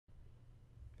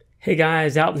Hey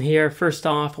guys, Alton here. First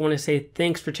off, I want to say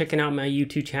thanks for checking out my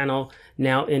YouTube channel.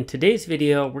 Now in today's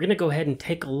video, we're going to go ahead and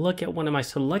take a look at one of my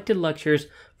selected lectures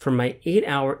from my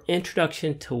 8-hour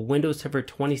Introduction to Windows Server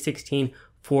 2016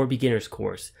 for Beginners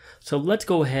course. So let's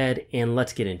go ahead and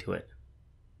let's get into it.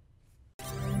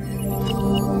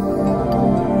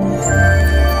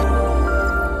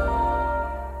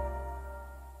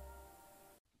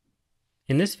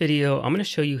 In this video, I'm going to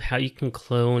show you how you can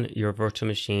clone your virtual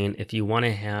machine if you want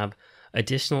to have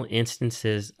additional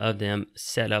instances of them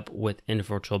set up within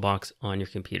VirtualBox on your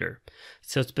computer.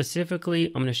 So specifically,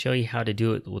 I'm going to show you how to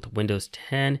do it with Windows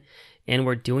 10. And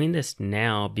we're doing this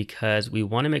now because we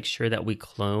want to make sure that we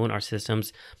clone our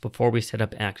systems before we set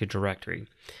up Active Directory.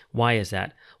 Why is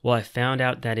that? Well, I found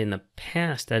out that in the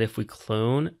past that if we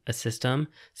clone a system,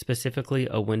 specifically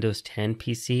a Windows 10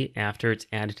 PC, after it's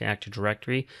added to Active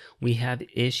Directory, we have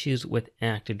issues with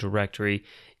Active Directory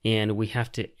and we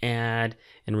have to add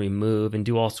and remove and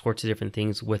do all sorts of different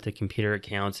things with the computer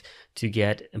accounts to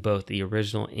get both the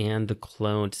original and the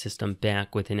cloned system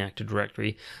back within Active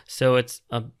Directory. So it's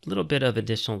a little bit of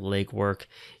additional legwork,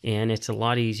 and it's a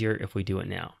lot easier if we do it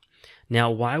now. Now,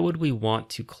 why would we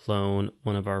want to clone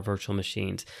one of our virtual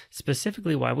machines?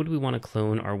 Specifically, why would we want to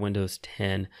clone our Windows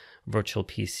 10 virtual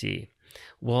PC?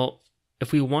 Well,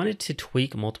 if we wanted to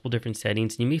tweak multiple different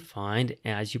settings, you may find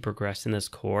as you progress in this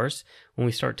course, when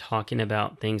we start talking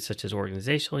about things such as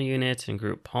organizational units and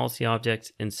group policy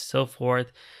objects and so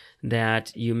forth,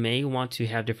 that you may want to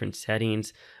have different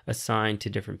settings assigned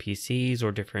to different PCs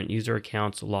or different user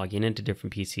accounts logging into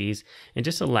different PCs, and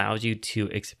just allows you to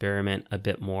experiment a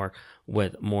bit more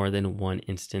with more than one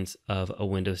instance of a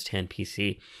Windows 10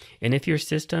 PC. And if your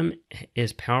system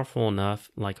is powerful enough,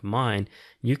 like mine,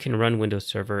 you can run Windows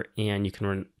Server and you can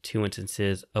run 2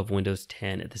 instances of Windows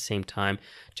 10 at the same time,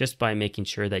 just by making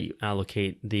sure that you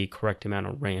allocate the correct amount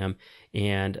of RAM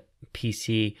and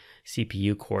PC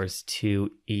CPU cores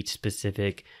to each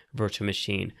specific virtual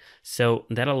machine. So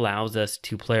that allows us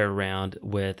to play around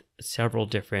with several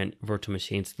different virtual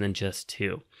machines than just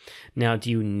 2. Now,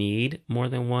 do you need more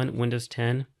than one Windows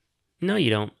 10? No, you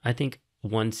don't. I think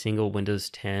one single Windows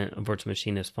 10 virtual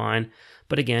machine is fine.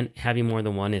 But again, having more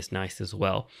than one is nice as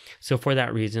well. So for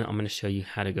that reason, I'm going to show you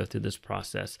how to go through this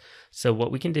process. So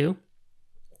what we can do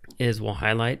is we'll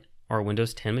highlight our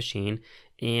Windows 10 machine,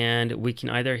 and we can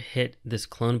either hit this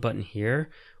clone button here,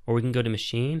 or we can go to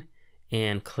machine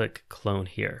and click clone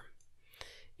here.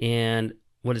 And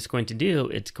what it's going to do,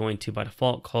 it's going to by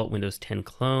default call it Windows 10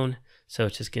 clone. So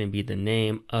it's just going to be the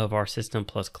name of our system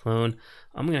plus clone.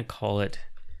 I'm going to call it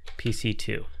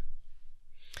PC2.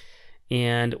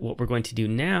 And what we're going to do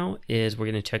now is we're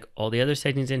going to check all the other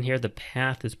settings in here. The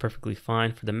path is perfectly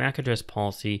fine. For the MAC address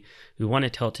policy, we want to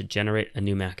tell it to generate a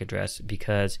new MAC address,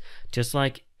 because just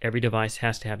like every device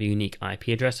has to have a unique IP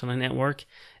address on a network,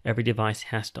 every device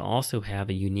has to also have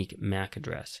a unique MAC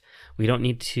address. We don't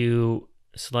need to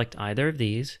select either of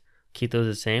these. Keep those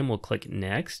the same. We'll click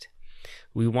next.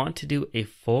 We want to do a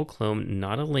full clone,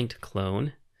 not a linked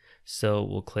clone. So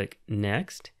we'll click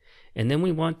next. And then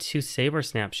we want to save our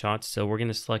snapshots, so we're going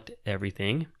to select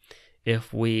everything.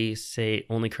 If we say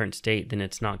only current state, then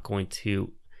it's not going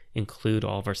to include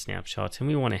all of our snapshots, and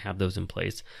we want to have those in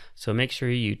place. So make sure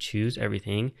you choose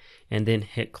everything and then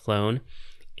hit clone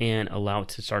and allow it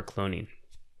to start cloning.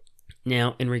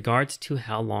 Now, in regards to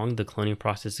how long the cloning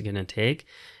process is going to take,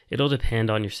 it'll depend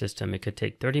on your system. It could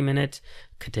take 30 minutes,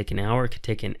 could take an hour, it could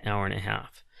take an hour and a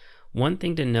half. One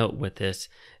thing to note with this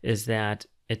is that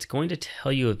it's going to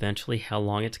tell you eventually how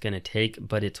long it's going to take,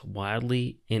 but it's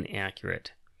wildly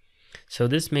inaccurate. So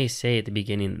this may say at the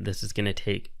beginning that this is going to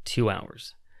take 2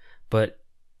 hours, but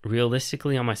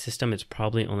realistically on my system, it's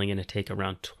probably only going to take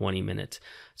around 20 minutes.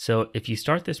 So if you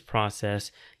start this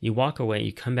process, you walk away,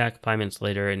 you come back 5 minutes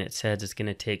later, and it says it's going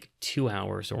to take 2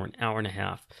 hours or an hour and a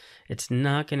half. It's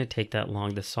not going to take that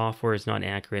long. The software is not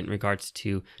accurate in regards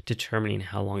to determining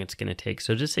how long it's going to take.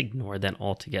 So just ignore that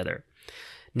altogether.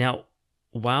 Now,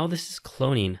 while this is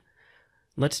cloning,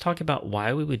 let's talk about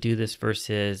why we would do this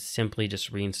versus simply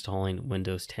just reinstalling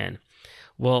Windows 10.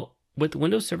 Well, with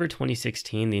Windows Server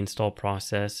 2016, the install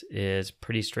process is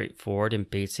pretty straightforward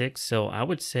and basic. So I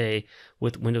would say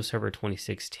with Windows Server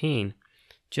 2016,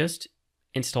 just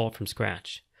install it from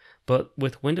scratch. But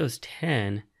with Windows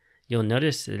 10, you'll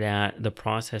notice that the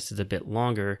process is a bit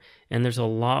longer, and there's a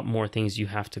lot more things you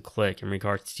have to click in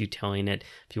regards to telling it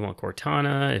if you want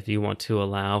Cortana, if you want to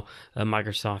allow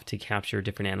Microsoft to capture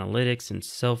different analytics and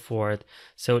so forth.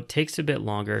 So it takes a bit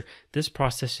longer. This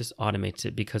process just automates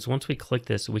it, because once we click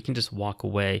this, we can just walk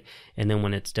away, and then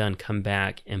when it's done, come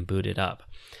back and boot it up.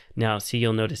 Now, see,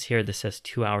 you'll notice here this says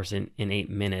 2 hours and 8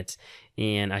 minutes,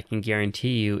 And I can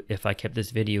guarantee you, if I kept this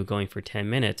video going for 10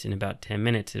 minutes, in about 10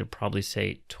 minutes, it'll probably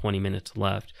say 20 minutes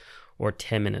left or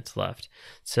 10 minutes left.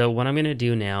 So what I'm going to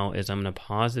do now is I'm going to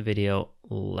pause the video,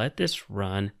 let this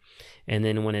run, and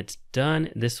then when it's done,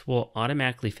 this will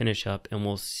automatically finish up and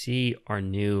we'll see our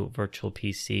new virtual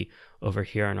PC over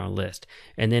here on our list.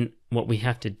 And then what we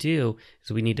have to do is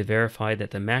we need to verify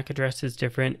that the MAC address is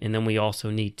different, and then we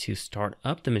also need to start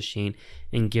up the machine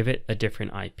and give it a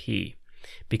different IP.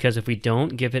 Because if we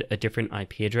don't give it a different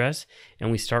IP address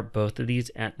and we start both of these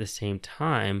at the same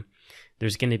time,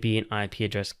 there's going to be an IP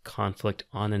address conflict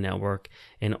on the network,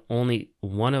 and only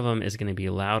one of them is going to be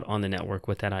allowed on the network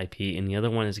with that IP, and the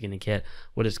other one is going to get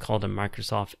what is called a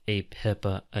Microsoft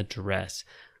APIPA address,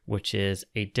 which is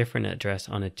a different address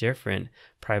on a different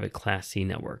private class C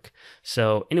network.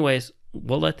 So anyways,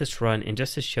 we'll let this run, and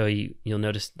just to show you, you'll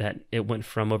notice that it went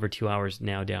from over 2 hours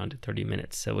now down to 30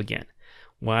 minutes. So again,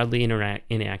 wildly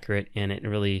inaccurate, and it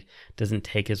really doesn't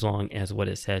take as long as what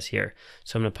it says here.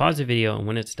 So I'm going to pause the video, and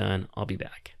when it's done, I'll be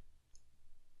back.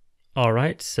 All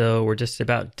right, so we're just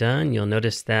about done. You'll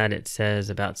notice that it says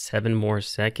about 7 more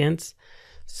seconds.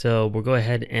 So we'll go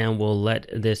ahead and we'll let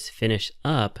this finish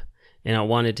up. And I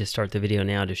wanted to start the video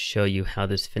now to show you how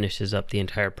this finishes up the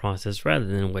entire process rather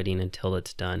than waiting until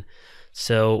it's done.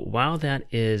 So while that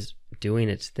is doing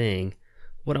its thing,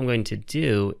 what I'm going to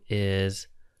do is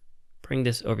bring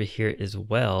this over here as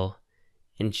well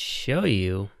and show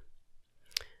you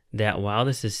that while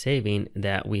this is saving,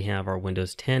 that we have our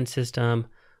Windows 10 system,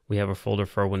 we have a folder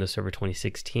for our Windows Server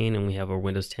 2016, and we have our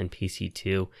Windows 10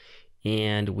 PC2,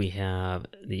 and we have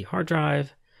the hard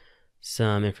drive,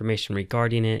 some information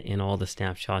regarding it, and all the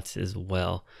snapshots as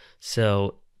well.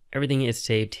 So everything is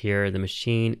saved here. The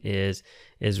machine is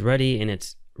ready, and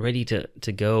it's ready to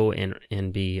go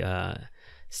and be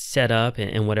set up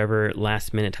and whatever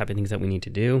last minute type of things that we need to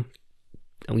do.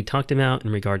 And we talked about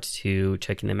in regards to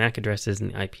checking the MAC addresses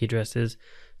and the IP addresses.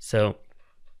 So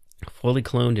fully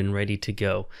cloned and ready to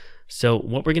go. So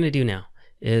what we're going to do now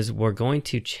is we're going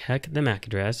to check the MAC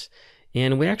address,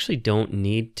 and we actually don't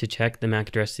need to check the MAC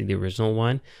address to the original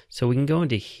one. So we can go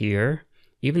into here,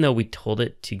 even though we told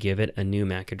it to give it a new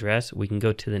MAC address, we can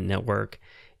go to the network,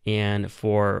 and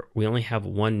we only have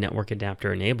one network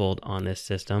adapter enabled on this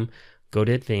system. Go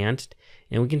to advanced,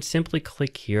 and we can simply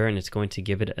click here, and it's going to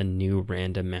give it a new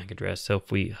random MAC address. So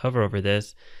if we hover over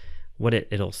this, what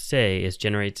it'll say is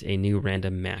generates a new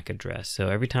random MAC address. So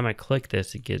every time I click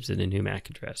this, it gives it a new MAC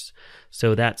address.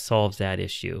 So that solves that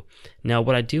issue. Now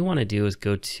what I do want to do is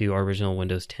go to our original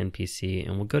Windows 10 PC,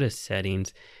 and we'll go to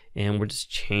settings, and we'll just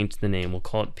change the name. We'll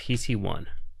call it PC1.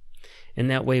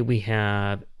 And that way we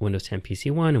have Windows 10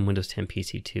 PC1 and Windows 10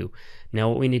 PC2. Now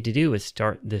what we need to do is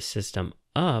start this system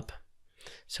up.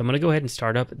 So I'm going to go ahead and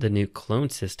start up the new clone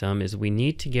system. Is we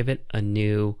need to give it a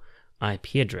new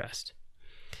IP address.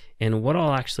 And what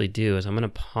I'll actually do is I'm going to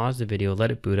pause the video,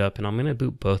 let it boot up, and I'm going to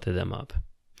boot both of them up.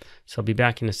 So I'll be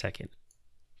back in a second.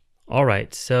 All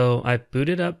right, so I've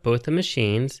booted up both the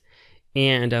machines,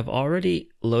 and I've already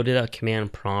loaded a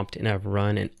command prompt, and I've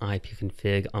run an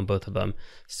ipconfig on both of them.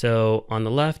 So on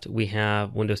the left, we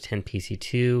have Windows 10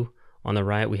 PC2. On the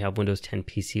right, we have Windows 10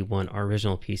 PC1, our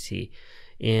original PC.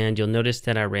 And you'll notice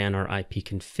that I ran our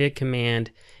ipconfig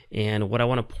command, and what I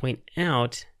want to point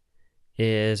out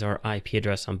is our IP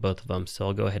address on both of them. So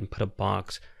I'll go ahead and put a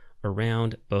box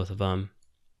around both of them.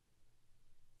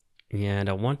 And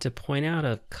I want to point out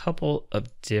a couple of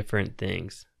different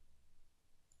things.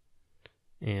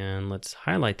 And let's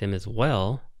highlight them as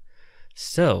well.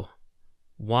 So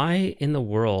why in the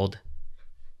world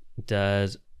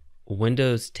does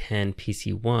Windows 10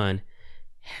 PC1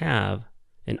 have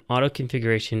an auto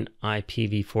configuration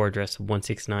IPv4 address of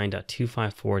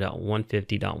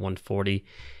 169.254.150.140,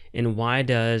 and why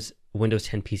does Windows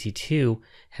 10 PC2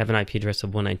 have an IP address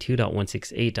of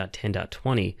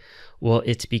 192.168.10.20? Well,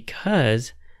 it's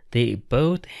because they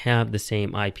both have the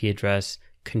same IP address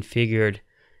configured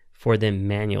for them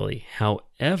manually.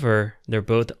 However, they're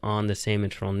both on the same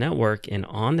internal network, and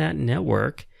on that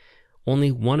network, only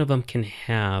one of them can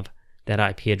have that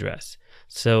IP address.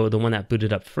 So the one that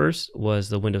booted up first was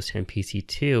the Windows 10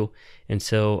 PC2, and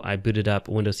so I booted up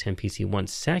Windows 10 PC1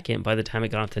 second. By the time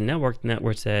it got onto the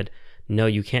network said, no,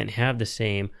 you can't have the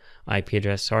same IP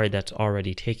address. Sorry, that's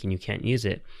already taken. You can't use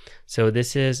it. So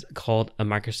this is called a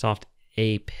Microsoft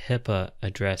APIPA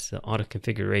address, the auto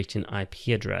configuration IP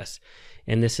address.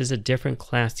 And this is a different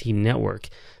Class C network.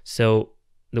 So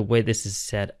the way this is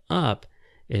set up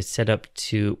is set up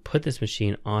to put this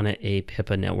machine on a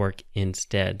PIPA network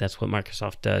instead. That's what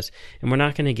Microsoft does. And we're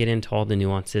not going to get into all the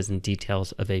nuances and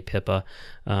details of a PIPA.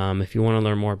 If you want to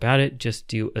learn more about it, just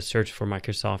do a search for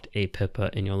Microsoft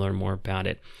APIPA and you'll learn more about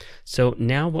it. So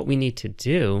now what we need to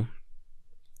do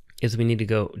is we need to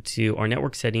go to our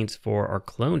network settings for our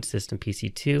cloned system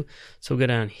PC2. So we'll go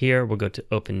down here, we'll go to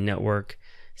Open Network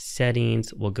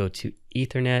Settings, we'll go to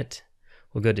Ethernet,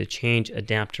 we'll go to Change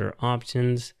Adapter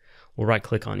Options, we'll right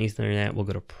click on Ethernet, we'll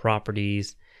go to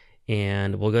Properties,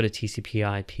 and we'll go to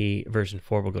TCP/IP version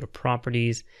 4, we'll go to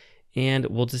Properties, and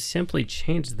we'll just simply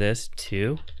change this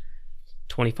to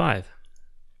 25.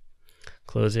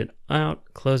 Close it out,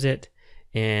 close it,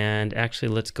 and actually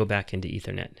let's go back into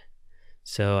Ethernet.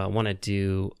 So I want to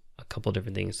do a couple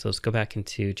different things. So let's go back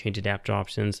into Change Adapter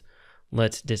Options.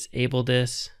 Let's disable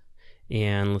this,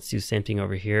 and let's do the same thing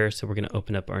over here. So we're going to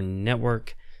open up our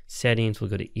network settings.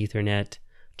 We'll go to Ethernet,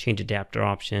 Change Adapter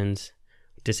Options,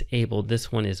 disable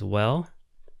this one as well.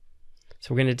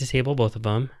 So we're going to disable both of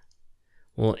them.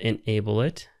 We'll enable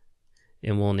it,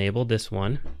 and we'll enable this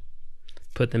one.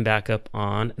 Put them back up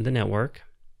on the network,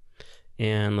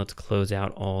 and let's close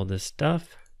out all this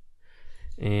stuff.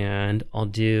 And I'll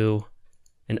do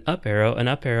an up arrow. An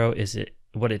up arrow is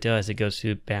what it does. It goes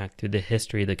back through the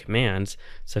history of the commands.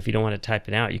 So if you don't want to type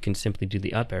it out, you can simply do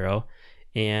the up arrow.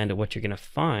 And what you're going to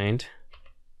find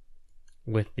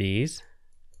with these,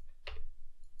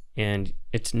 and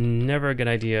it's never a good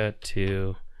idea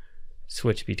to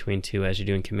switch between two as you're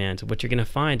doing commands. What you're going to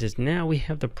find is now we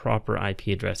have the proper IP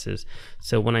addresses.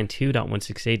 So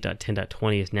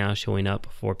 192.168.10.20 is now showing up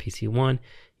for PC1,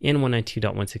 and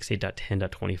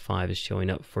 192.168.10.25 is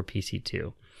showing up for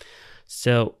PC2.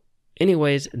 So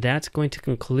anyways, that's going to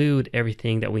conclude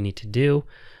everything that we need to do.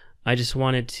 I just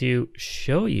wanted to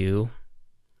show you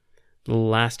the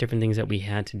last different things that we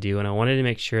had to do, and I wanted to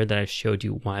make sure that I showed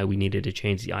you why we needed to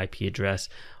change the IP address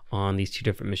on these two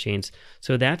different machines.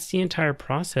 So that's the entire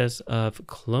process of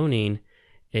cloning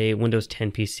a Windows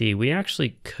 10 PC. We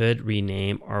actually could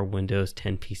rename our Windows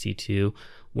 10 PC2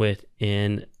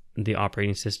 within the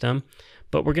operating system,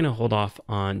 but we're going to hold off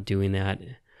on doing that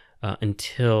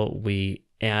until we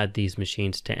add these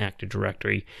machines to Active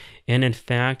Directory. And in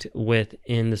fact,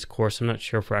 within this course, I'm not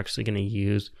sure if we're actually going to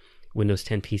use Windows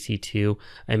 10 PC2.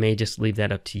 I may just leave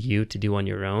that up to you to do on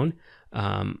your own.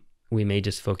 We may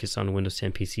just focus on Windows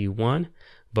 10 PC1,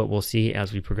 but we'll see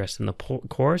as we progress in the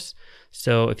course.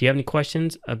 So if you have any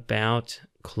questions about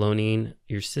cloning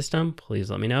your system, please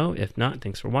let me know. If not,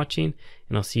 thanks for watching,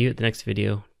 and I'll see you at the next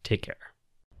video. Take care.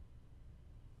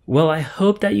 Well, I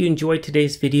hope that you enjoyed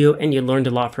today's video and you learned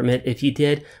a lot from it. If you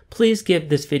did, please give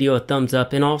this video a thumbs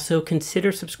up and also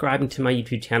consider subscribing to my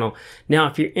YouTube channel. Now,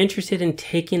 if you're interested in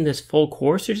taking this full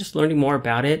course or just learning more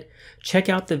about it, check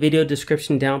out the video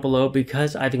description down below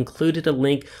because I've included a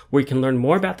link where you can learn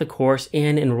more about the course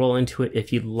and enroll into it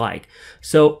if you'd like.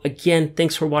 So again,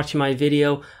 thanks for watching my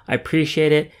video. I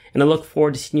appreciate it, and I look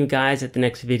forward to seeing you guys at the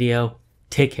next video.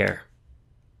 Take care.